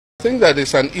I think that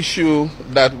it's an issue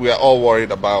that we are all worried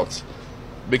about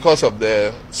because of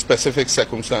the specific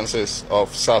circumstances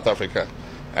of South Africa,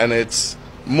 and it's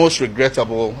most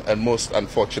regrettable and most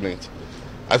unfortunate.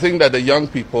 I think that the young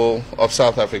people of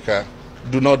South Africa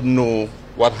do not know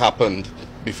what happened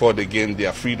before they gained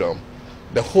their freedom.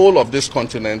 The whole of this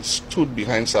continent stood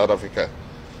behind South Africa.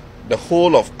 The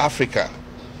whole of Africa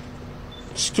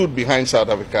stood behind South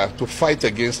Africa to fight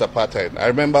against apartheid. I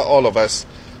remember all of us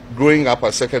growing up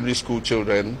as secondary school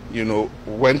children,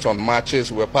 went on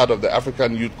marches. We were part of the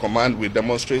African Youth Command. We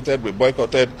demonstrated, we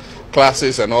boycotted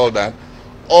classes and all that,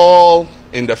 all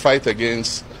in the fight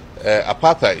against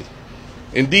apartheid.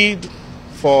 Indeed,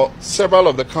 for several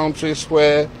of the countries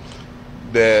where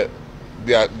their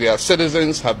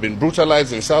citizens have been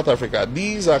brutalized in South Africa,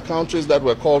 these are countries that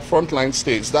were called frontline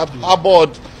states that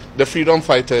harbored the freedom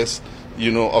fighters,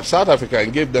 of South Africa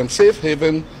and gave them safe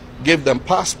haven, gave them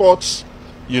passports,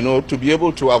 to be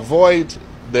able to avoid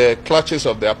the clutches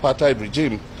of the apartheid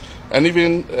regime. And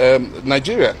even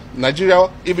Nigeria,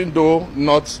 even though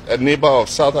not a neighbor of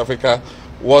South Africa,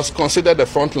 was considered a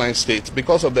frontline state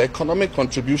because of the economic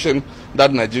contribution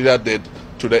that Nigeria did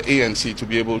to the ANC to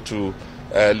be able to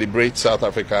liberate South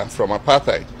Africa from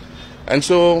apartheid. And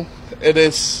so it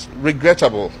is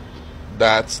regrettable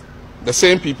that the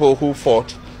same people who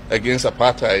fought against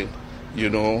apartheid,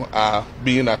 are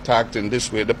being attacked in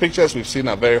this way. The pictures we've seen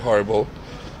are very horrible.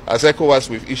 As ECOWAS,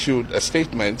 we've issued a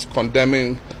statement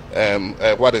condemning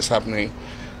what is happening.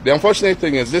 The unfortunate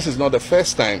thing is this is not the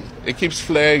first time. It keeps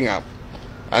flaring up.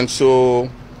 And so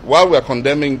while we're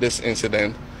condemning this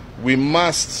incident, we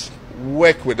must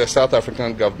work with the South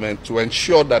African government to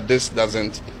ensure that this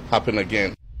doesn't happen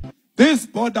again. These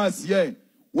borders here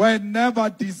were never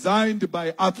designed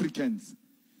by Africans.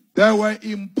 They were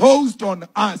imposed on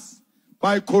us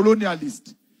by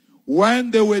colonialists when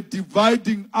they were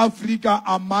dividing Africa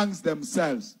amongst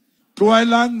themselves.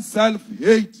 Toilet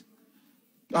self-hate.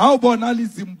 How bonali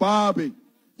Zimbabwe,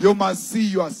 you must see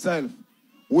yourself.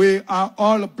 We are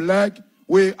all black,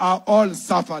 we are all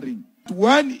suffering.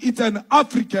 When it's an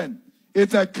African,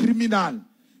 it's a criminal.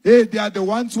 Hey, they are the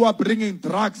ones who are bringing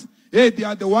drugs. Hey, they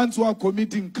are the ones who are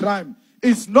committing crime.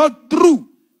 It's not true.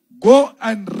 Go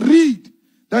and read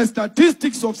the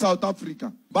statistics of South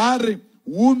Africa. Barring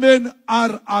women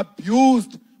are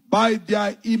abused by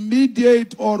their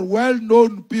immediate or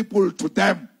well-known people to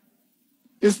them.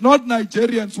 It's not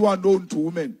Nigerians who are known to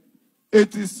women.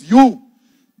 It is you.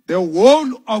 The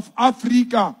whole of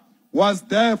Africa was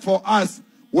there for us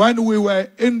when we were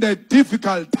in the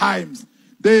difficult times.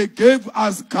 They gave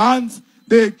us guns.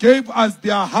 They gave us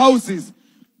their houses.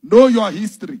 Know your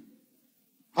history.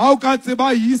 How can you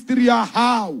say history?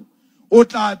 How?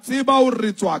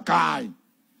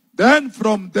 Then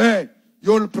from there,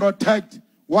 you'll protect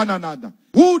one another.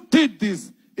 Who did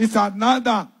this? It's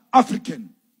another African.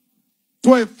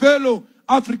 To a fellow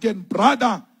African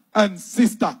brother and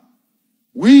sister.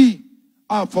 We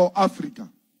are for Africa.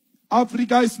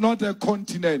 Africa is not a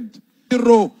continent.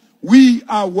 We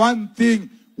are one thing.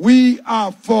 We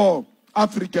are for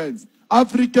Africans.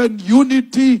 African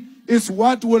unity is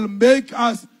what will make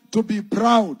us to be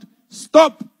proud.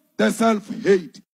 Stop the self-hate.